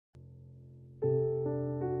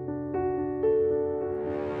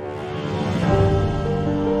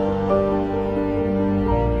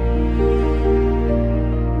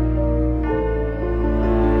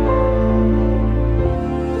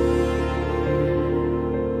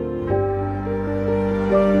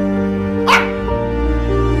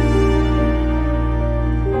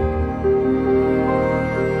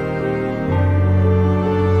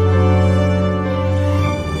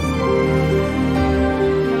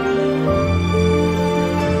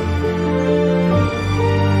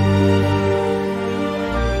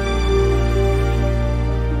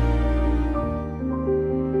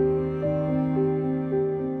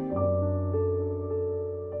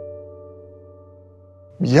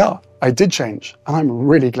yeah, I did change, and I'm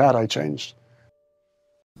really glad I changed.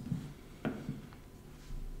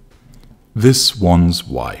 This One's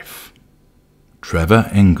Wife. Trevor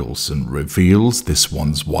Engleson reveals this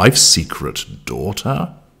one's wife's secret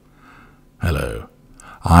daughter? Hello,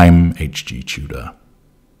 I'm H.G. Tudor.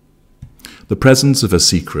 The presence of a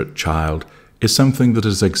secret child is something that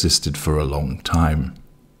has existed for a long time.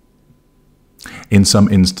 In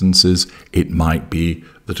some instances, it might be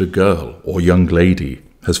that a girl or young lady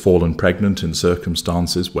has fallen pregnant in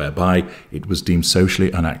circumstances whereby it was deemed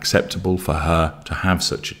socially unacceptable for her to have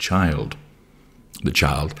such a child. The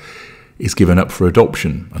child is given up for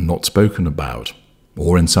adoption and not spoken about,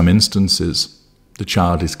 or in some instances, the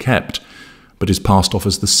child is kept but is passed off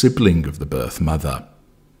as the sibling of the birth mother,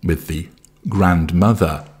 with the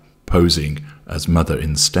grandmother posing as mother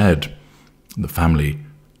instead, the family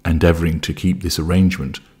endeavouring to keep this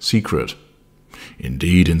arrangement secret.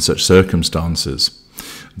 Indeed, in such circumstances,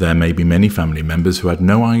 there may be many family members who had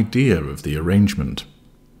no idea of the arrangement.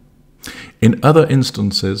 In other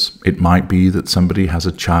instances, it might be that somebody has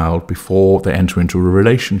a child before they enter into a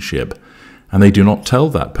relationship, and they do not tell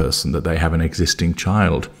that person that they have an existing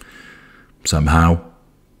child. Somehow,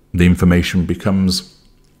 the information becomes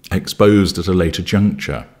exposed at a later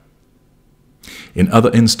juncture. In other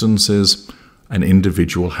instances, an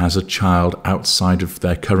individual has a child outside of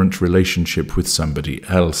their current relationship with somebody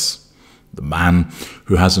else. The man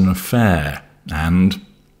who has an affair and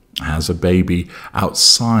has a baby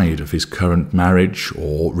outside of his current marriage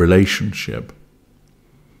or relationship.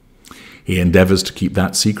 He endeavours to keep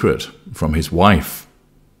that secret from his wife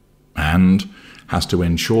and has to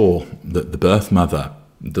ensure that the birth mother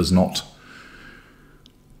does not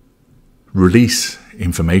release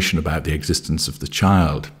information about the existence of the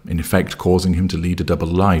child, in effect causing him to lead a double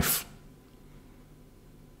life.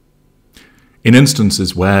 In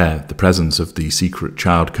instances where the presence of the secret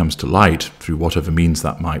child comes to light, through whatever means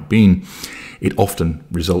that might be, it often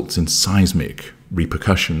results in seismic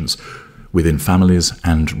repercussions within families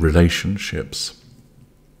and relationships.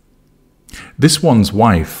 This one's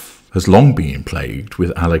wife has long been plagued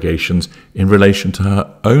with allegations in relation to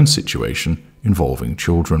her own situation involving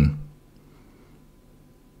children.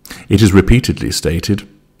 It is repeatedly stated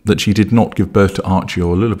that she did not give birth to Archie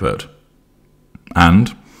or Lilibet,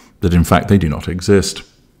 and that in fact they do not exist.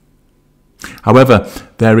 However,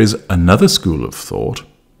 there is another school of thought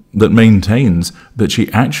that maintains that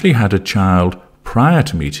she actually had a child prior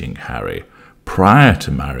to meeting Harry, prior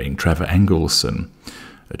to marrying Trevor Engleson,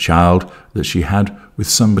 a child that she had with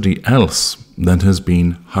somebody else that has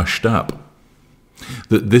been hushed up,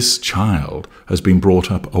 that this child has been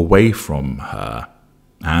brought up away from her,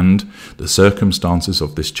 and the circumstances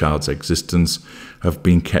of this child's existence have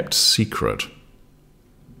been kept secret.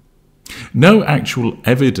 No actual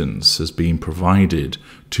evidence has been provided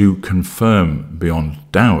to confirm beyond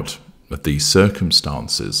doubt of these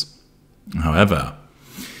circumstances. However,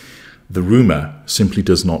 the rumour simply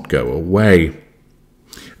does not go away.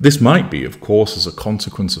 This might be, of course, as a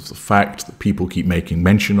consequence of the fact that people keep making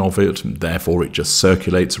mention of it, and therefore it just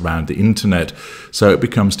circulates around the internet, so it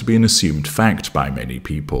becomes to be an assumed fact by many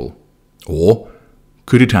people. Or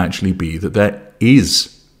could it actually be that there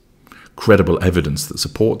is credible evidence that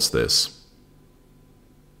supports this?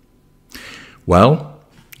 Well,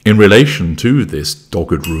 in relation to this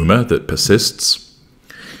dogged rumour that persists,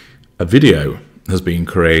 a video has been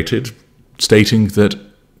created stating that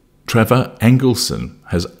Trevor Engleson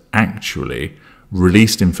has actually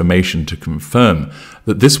released information to confirm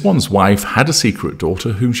that this one's wife had a secret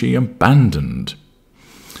daughter whom she abandoned.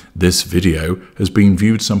 This video has been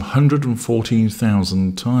viewed some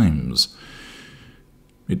 114,000 times.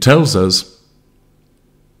 It tells us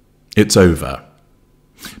it's over.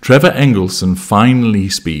 Trevor Engleson finally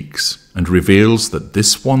speaks and reveals that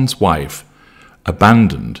this one's wife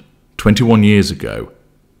abandoned 21 years ago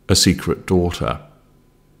a secret daughter.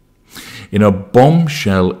 In a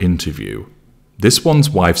bombshell interview, this one's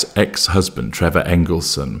wife's ex-husband, Trevor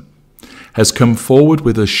Engleson, has come forward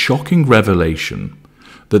with a shocking revelation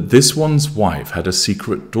that this one's wife had a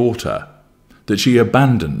secret daughter that she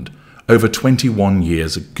abandoned over 21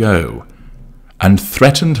 years ago and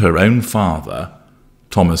threatened her own father,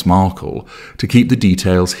 Thomas Markle, to keep the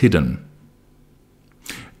details hidden.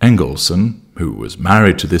 Engleson, who was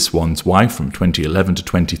married to this one's wife from 2011 to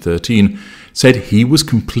 2013, said he was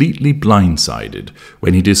completely blindsided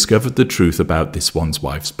when he discovered the truth about this one's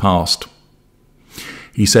wife's past.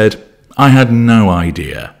 He said, "I had no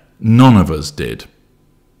idea. None of us did."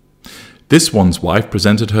 This one's wife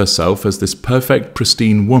presented herself as this perfect,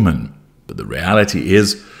 pristine woman, but the reality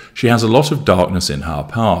is she has a lot of darkness in her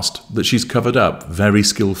past that she's covered up very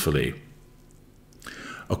skillfully.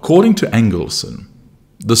 According to Engleson,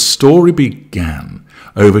 the story began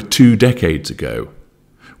over 2 decades ago,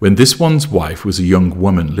 when this one's wife was a young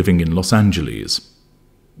woman living in Los Angeles.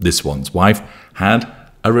 This one's wife had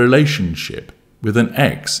a relationship with an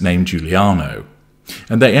ex named Giuliano,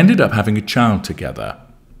 and they ended up having a child together,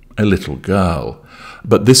 a little girl.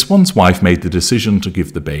 But this one's wife made the decision to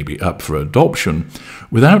give the baby up for adoption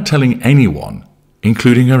without telling anyone,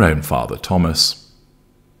 including her own father, Thomas.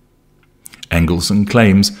 Engleson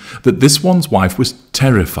claims that this one's wife was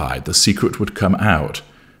terrified the secret would come out,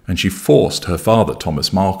 and she forced her father,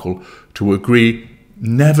 Thomas Markle, to agree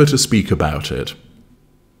never to speak about it.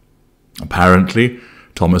 Apparently,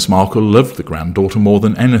 Thomas Markle loved the granddaughter more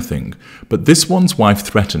than anything, but this one's wife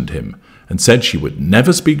threatened him and said she would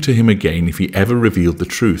never speak to him again if he ever revealed the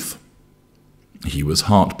truth. He was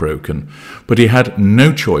heartbroken, but he had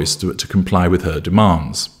no choice to comply with her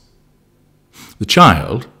demands. The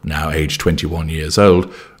child, now aged 21 years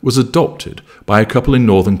old, was adopted by a couple in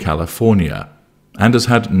Northern California and has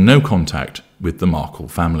had no contact with the Markle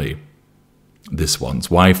family. This one's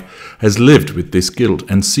wife has lived with this guilt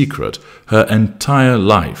and secret her entire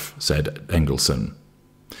life, said Engleson.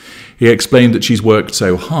 He explained that she's worked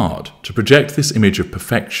so hard to project this image of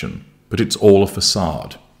perfection, but it's all a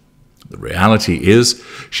facade. The reality is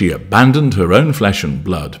she abandoned her own flesh and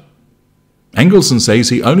blood. Engleson says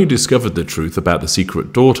he only discovered the truth about the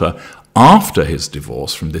secret daughter after his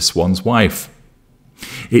divorce from this one's wife.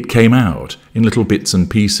 It came out in little bits and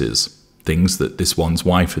pieces. Things that this one's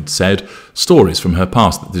wife had said, stories from her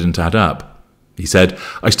past that didn't add up. He said,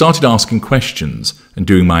 "I started asking questions and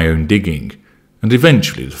doing my own digging, and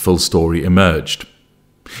eventually the full story emerged.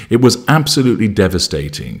 It was absolutely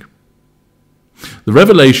devastating. The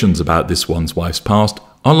revelations about this one's wife's past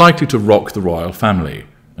are likely to rock the royal family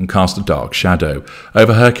and cast a dark shadow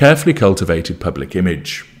over her carefully cultivated public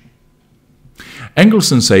image."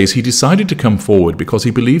 Engleson says he decided to come forward because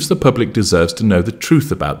he believes the public deserves to know the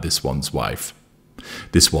truth about this one's wife.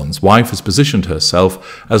 This one's wife has positioned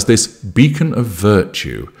herself as this beacon of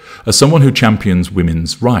virtue, as someone who champions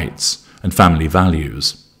women's rights and family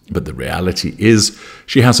values. But the reality is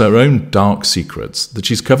she has her own dark secrets that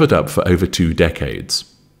she's covered up for over 2 decades.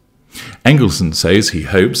 Engleson says he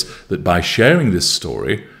hopes that by sharing this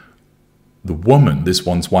story, the woman this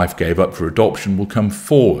one's wife gave up for adoption will come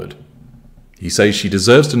forward. He says she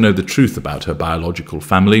deserves to know the truth about her biological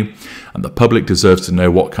family, and the public deserves to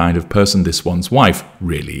know what kind of person this one's wife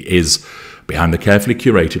really is, behind the carefully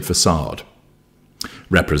curated facade.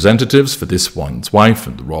 Representatives for this one's wife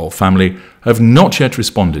and the royal family have not yet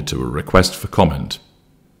responded to a request for comment.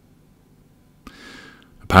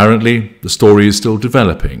 Apparently, the story is still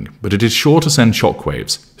developing, but it is sure to send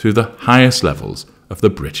shockwaves through the highest levels of the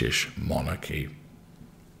British monarchy.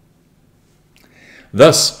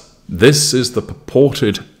 Thus, this is the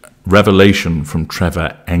purported revelation from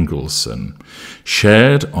Trevor Engleson,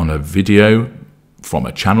 shared on a video from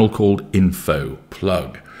a channel called Info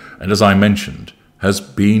Plug, and as I mentioned, has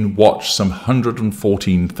been watched some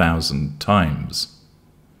 114,000 times.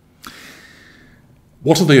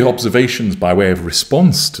 What are the observations by way of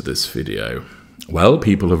response to this video? Well,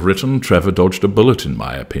 people have written Trevor dodged a bullet in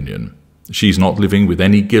my opinion. She's not living with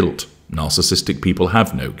any guilt. Narcissistic people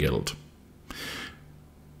have no guilt.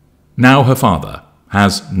 Now her father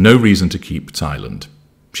has no reason to keep silent.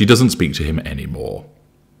 She doesn't speak to him anymore.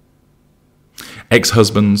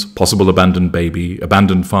 Ex-husbands, possible abandoned baby,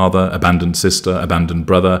 abandoned father, abandoned sister, abandoned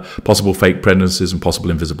brother, possible fake pregnancies and possible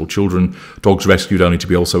invisible children, dogs rescued only to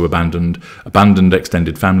be also abandoned, abandoned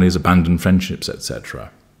extended families, abandoned friendships,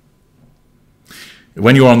 etc.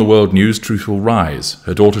 When you're on the world news, truth will rise.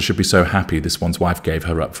 Her daughter should be so happy this one's wife gave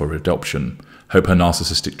her up for adoption. Hope her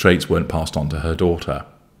narcissistic traits weren't passed on to her daughter.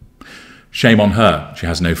 Shame on her. She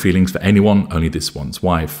has no feelings for anyone, only this one's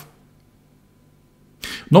wife.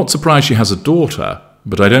 Not surprised she has a daughter,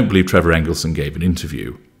 but I don't believe Trevor Engleson gave an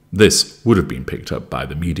interview. This would have been picked up by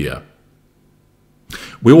the media.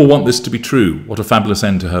 We all want this to be true. What a fabulous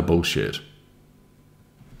end to her bullshit.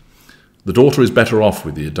 The daughter is better off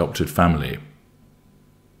with the adopted family.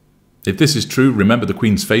 If this is true, remember the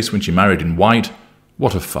Queen's face when she married in white?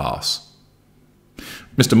 What a farce.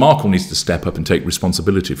 Mr. Markle needs to step up and take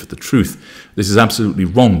responsibility for the truth. This is absolutely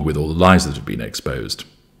wrong with all the lies that have been exposed.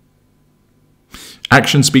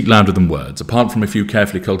 Actions speak louder than words. Apart from a few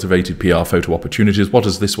carefully cultivated PR photo opportunities, what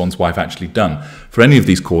has this one's wife actually done for any of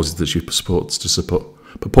these causes that she purports to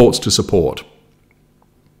support?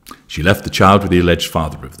 She left the child with the alleged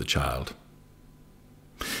father of the child.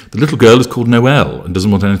 The little girl is called Noelle and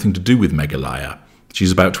doesn't want anything to do with Meghalaya.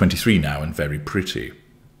 She's about 23 now and very pretty.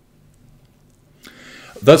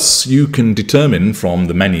 Thus, you can determine from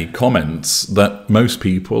the many comments that most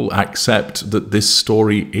people accept that this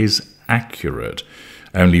story is accurate.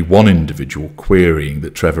 Only one individual querying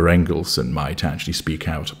that Trevor Engleson might actually speak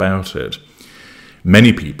out about it.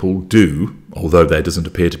 Many people do, although there doesn't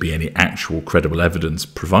appear to be any actual credible evidence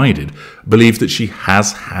provided, believe that she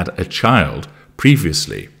has had a child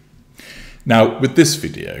previously. Now, with this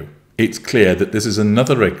video, it's clear that this is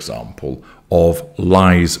another example of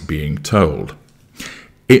lies being told.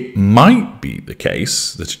 It might be the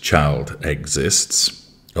case that a child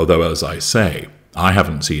exists, although, as I say, I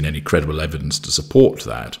haven't seen any credible evidence to support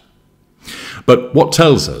that. But what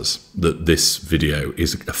tells us that this video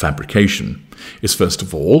is a fabrication is, first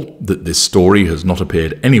of all, that this story has not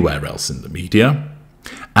appeared anywhere else in the media,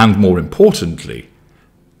 and more importantly,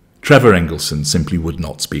 Trevor Engleson simply would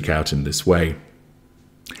not speak out in this way.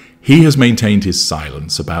 He has maintained his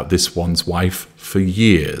silence about this one's wife for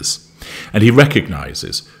years, and he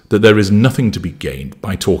recognises that there is nothing to be gained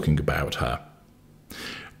by talking about her.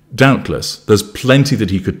 Doubtless, there's plenty that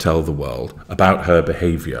he could tell the world about her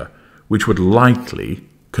behaviour, which would likely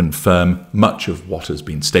confirm much of what has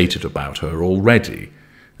been stated about her already,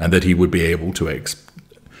 and that he would be able to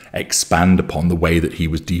expand upon the way that he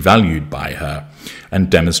was devalued by her, and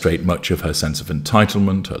demonstrate much of her sense of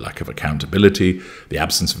entitlement, her lack of accountability, the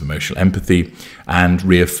absence of emotional empathy, and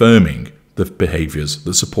reaffirming the behaviours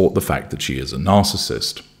that support the fact that she is a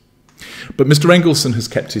narcissist. But Mr. Engleson has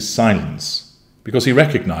kept his silence because he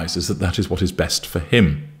recognises that that is what is best for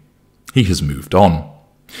him. He has moved on.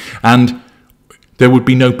 And there would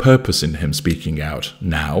be no purpose in him speaking out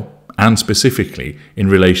now, and specifically in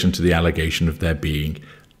relation to the allegation of there being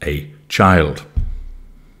a child.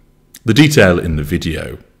 The detail in the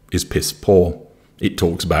video is piss poor. It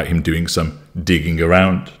talks about him doing some digging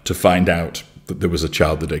around to find out that there was a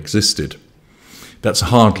child that existed. That's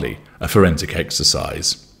hardly a forensic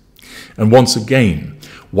exercise. And once again,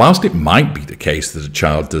 whilst it might be the case that a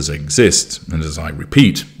child does exist, and as I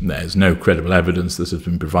repeat, there's no credible evidence that has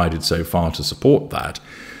been provided so far to support that,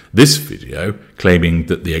 this video, claiming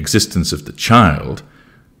that the existence of the child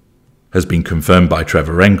has been confirmed by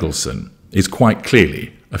Trevor Engleson, is quite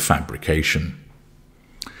clearly a fabrication.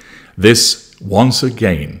 This, once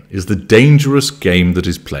again, is the dangerous game that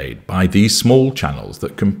is played by these small channels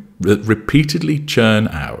that repeatedly churn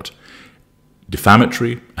out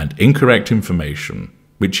defamatory and incorrect information,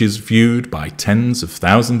 which is viewed by tens of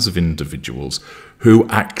thousands of individuals who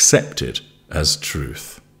accept it as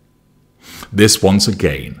truth. This, once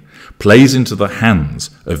again, plays into the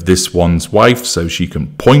hands of this one's wife so she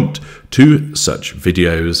can point to such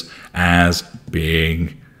videos as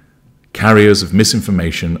being carriers of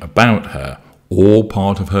misinformation about her, all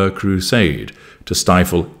part of her crusade to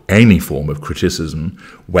stifle any form of criticism,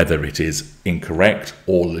 whether it is incorrect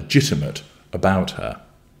or legitimate, about her.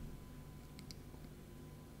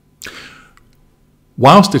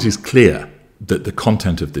 Whilst it is clear that the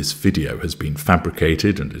content of this video has been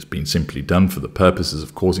fabricated and has been simply done for the purposes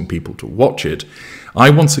of causing people to watch it, I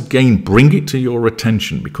once again bring it to your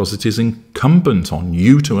attention because it is incumbent on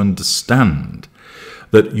you to understand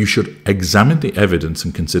that you should examine the evidence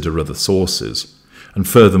and consider other sources, and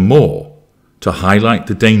furthermore, to highlight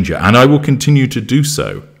the danger, and I will continue to do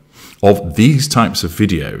so, of these types of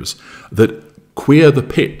videos that queer the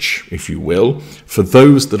pitch, if you will, for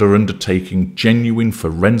those that are undertaking genuine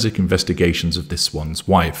forensic investigations of this one's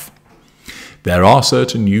wife. There are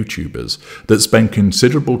certain YouTubers that spend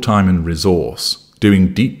considerable time and resource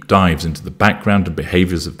doing deep dives into the background and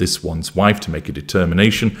behaviours of this one's wife to make a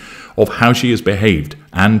determination of how she has behaved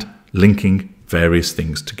and linking various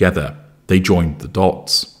things together. They joined the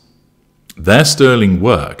dots. Their sterling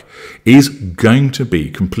work is going to be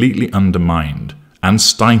completely undermined and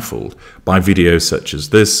stifled by videos such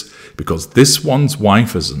as this, because this one's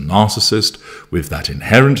wife, as a narcissist with that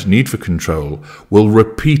inherent need for control, will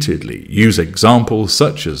repeatedly use examples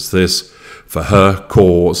such as this for her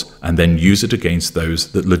cause and then use it against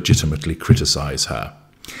those that legitimately criticize her.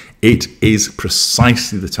 It is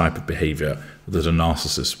precisely the type of behavior that a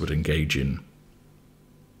narcissist would engage in.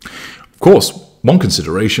 Of course, one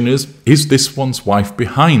consideration is this one's wife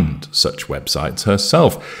behind such websites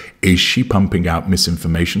herself? Is she pumping out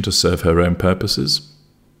misinformation to serve her own purposes?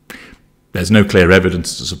 There's no clear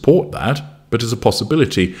evidence to support that, but it's a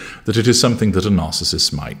possibility that it is something that a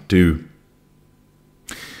narcissist might do.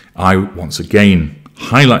 I once again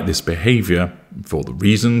highlight this behavior for the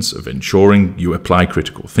reasons of ensuring you apply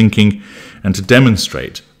critical thinking and to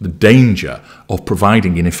demonstrate the danger of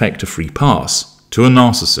providing, in effect, a free pass to a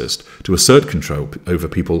narcissist to assert control over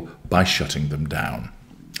people by shutting them down.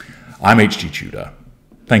 I'm H.G. Tudor.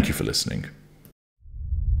 Thank you for listening.